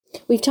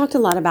We've talked a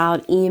lot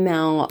about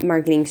email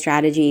marketing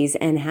strategies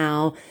and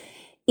how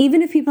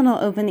even if people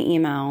don't open the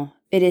email,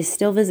 it is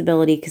still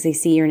visibility because they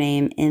see your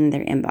name in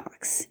their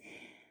inbox.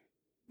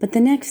 But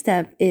the next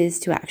step is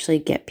to actually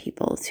get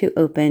people to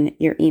open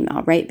your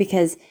email, right?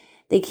 Because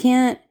they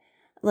can't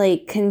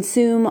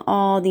consume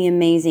all the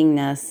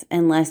amazingness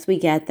unless we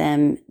get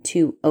them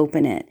to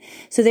open it.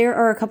 So there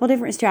are a couple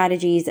different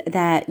strategies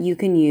that you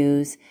can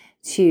use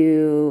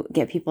to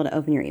get people to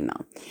open your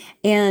email.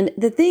 And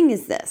the thing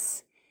is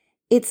this.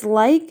 It's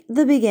like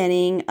the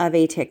beginning of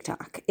a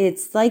TikTok.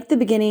 It's like the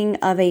beginning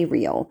of a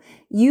reel.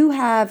 You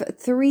have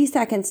 3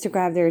 seconds to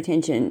grab their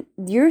attention.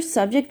 Your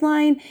subject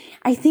line,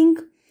 I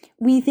think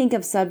we think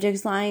of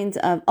subject lines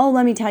of, oh,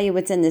 let me tell you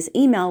what's in this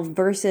email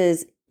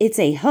versus it's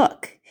a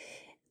hook.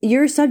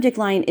 Your subject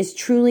line is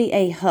truly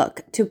a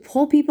hook to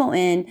pull people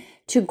in,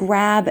 to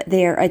grab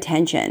their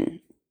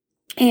attention.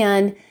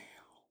 And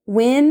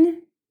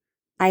when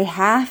I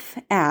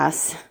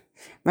half-ass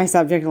my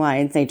subject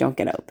lines, they don't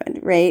get opened,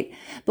 right?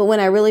 But when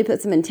I really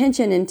put some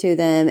intention into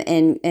them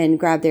and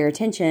grab their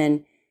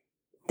attention,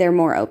 they're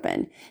more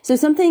open. So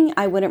something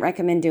I wouldn't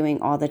recommend doing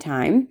all the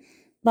time,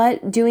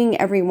 but doing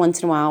every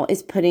once in a while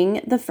is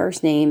putting the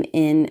first name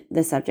in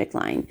the subject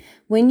line.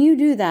 When you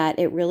do that,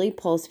 it really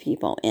pulls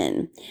people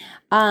in.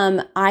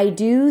 I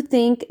do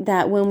think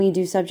that when we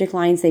do subject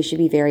lines, they should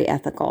be very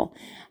ethical.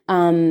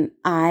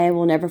 I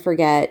will never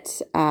forget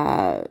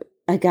a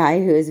guy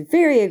who is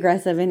very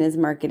aggressive in his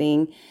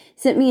marketing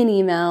sent me an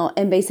email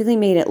and basically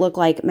made it look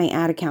like my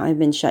ad account had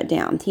been shut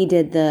down. He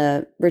did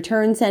the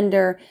return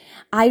sender.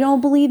 I don't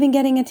believe in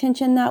getting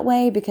attention that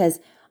way because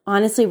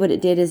honestly, what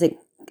it did is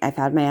I've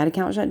had my ad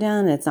account shut down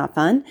and it's not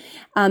fun.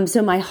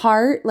 So my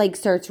heart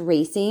starts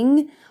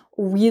racing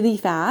really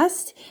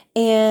fast.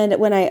 And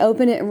when I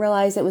opened it and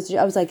realized I was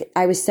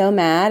so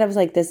mad. I was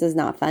like, this is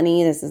not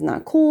funny. This is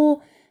not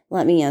cool.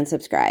 Let me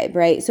unsubscribe,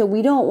 right? So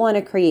we don't want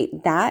to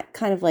create that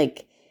kind of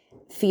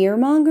fear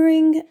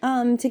mongering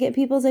to get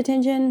people's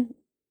attention.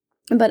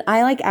 But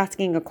I like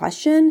asking a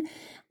question.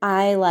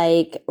 I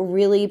like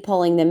really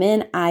pulling them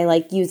in. I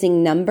like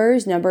using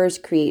numbers. Numbers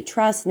create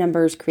trust.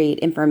 Numbers create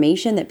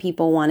information that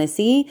people want to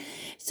see.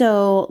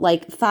 So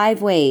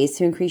 5 ways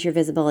to increase your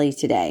visibility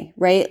today,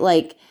 right?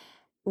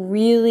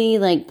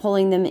 Really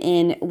pulling them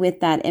in with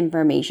that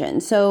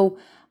information. So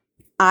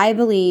I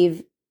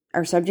believe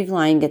our subject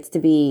line gets to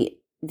be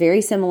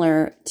very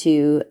similar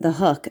to the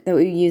hook that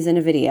we use in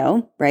a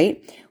video, right?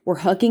 We're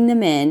hooking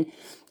them in.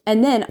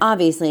 And then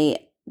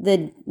obviously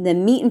the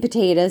meat and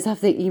potatoes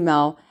of the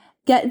email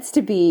gets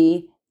to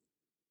be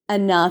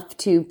enough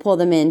to pull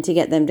them in to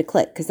get them to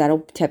click because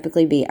that'll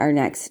typically be our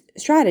next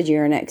strategy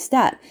or next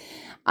step.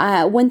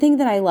 One thing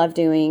that I love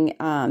doing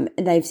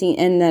that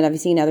I've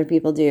seen other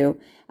people do,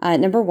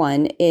 number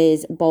one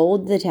is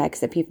bold the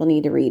text that people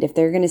need to read. If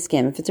they're going to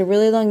skim, if it's a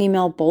really long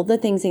email, bold the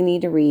things they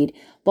need to read,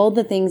 bold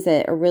the things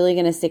that are really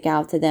going to stick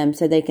out to them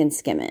so they can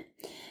skim it.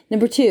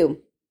 Number two,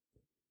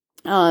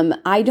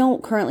 I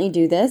don't currently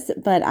do this,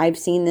 but I've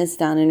seen this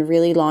done in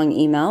really long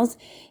emails,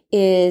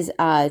 is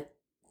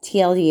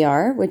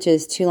TLDR, which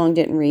is too long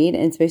didn't read.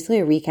 And it's basically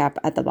a recap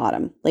at the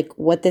bottom,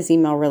 what this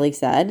email really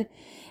said.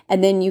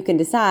 And then you can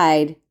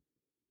decide,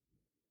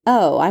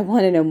 oh, I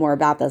want to know more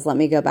about this. Let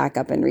me go back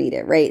up and read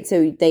it, right?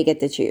 So they get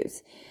to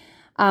choose.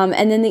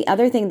 And then the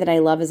other thing that I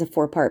love is a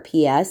 4-part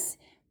PS,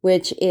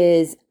 which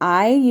is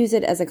I use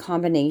it as a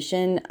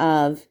combination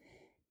of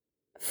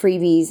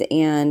freebies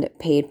and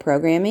paid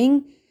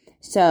programming.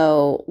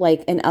 So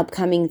in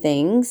upcoming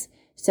things.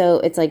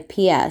 So it's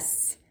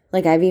PS.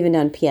 I've even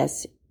done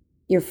PS.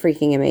 You're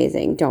freaking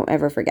amazing. Don't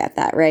ever forget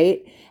that,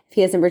 right?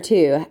 PS number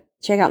 2,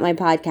 check out my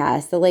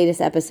podcast. The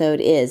latest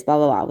episode is blah,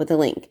 blah, blah with a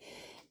link.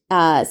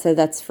 So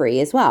that's free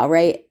as well,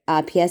 right?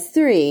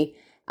 PS3,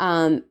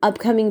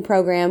 upcoming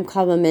program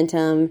called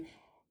Momentum.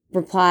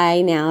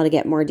 Reply now to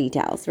get more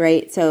details,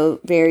 right? So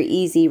very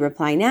easy,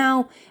 reply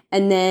now.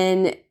 And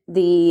then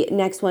the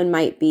next one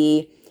might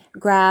be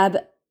grab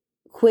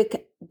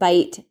quick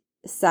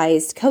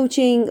bite-sized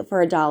coaching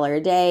for $1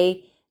 a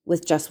day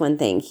with just one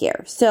thing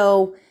here.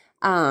 So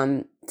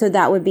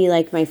that would be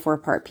my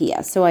 4-part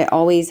PS. So I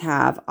always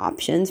have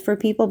options for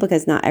people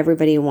because not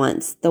everybody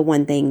wants the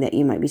one thing that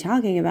you might be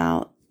talking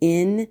about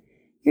in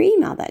your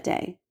email that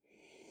day.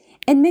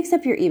 And mix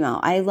up your email.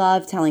 I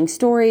love telling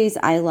stories.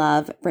 I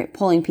love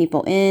pulling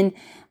people in.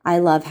 I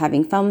love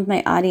having fun with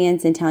my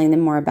audience and telling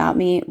them more about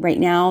me. Right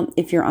now,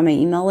 if you're on my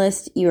email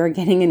list, you are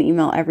getting an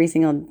email every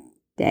single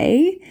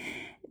day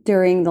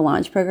during the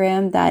launch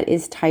program that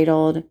is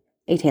titled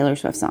A Taylor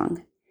Swift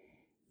Song.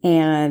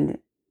 And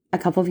a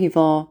couple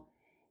people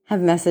have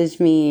messaged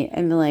me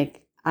and been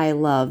like, I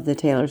love the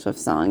Taylor Swift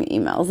song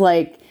emails.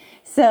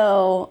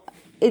 So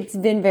it's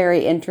been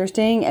very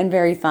interesting and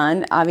very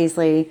fun.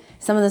 Obviously,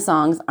 some of the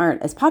songs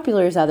aren't as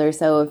popular as others.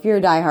 So if you're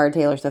a diehard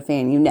Taylor Swift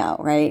fan,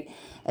 right?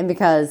 And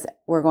because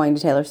we're going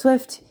to Taylor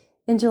Swift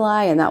in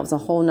July, and that was a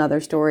whole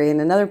nother story in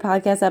another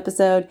podcast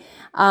episode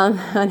on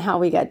how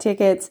we got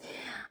tickets,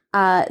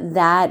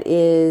 that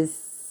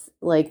is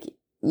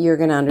you're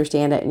going to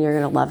understand it and you're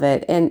going to love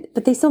it.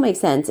 But they still make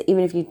sense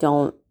even if you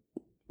don't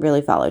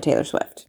really follow Taylor Swift.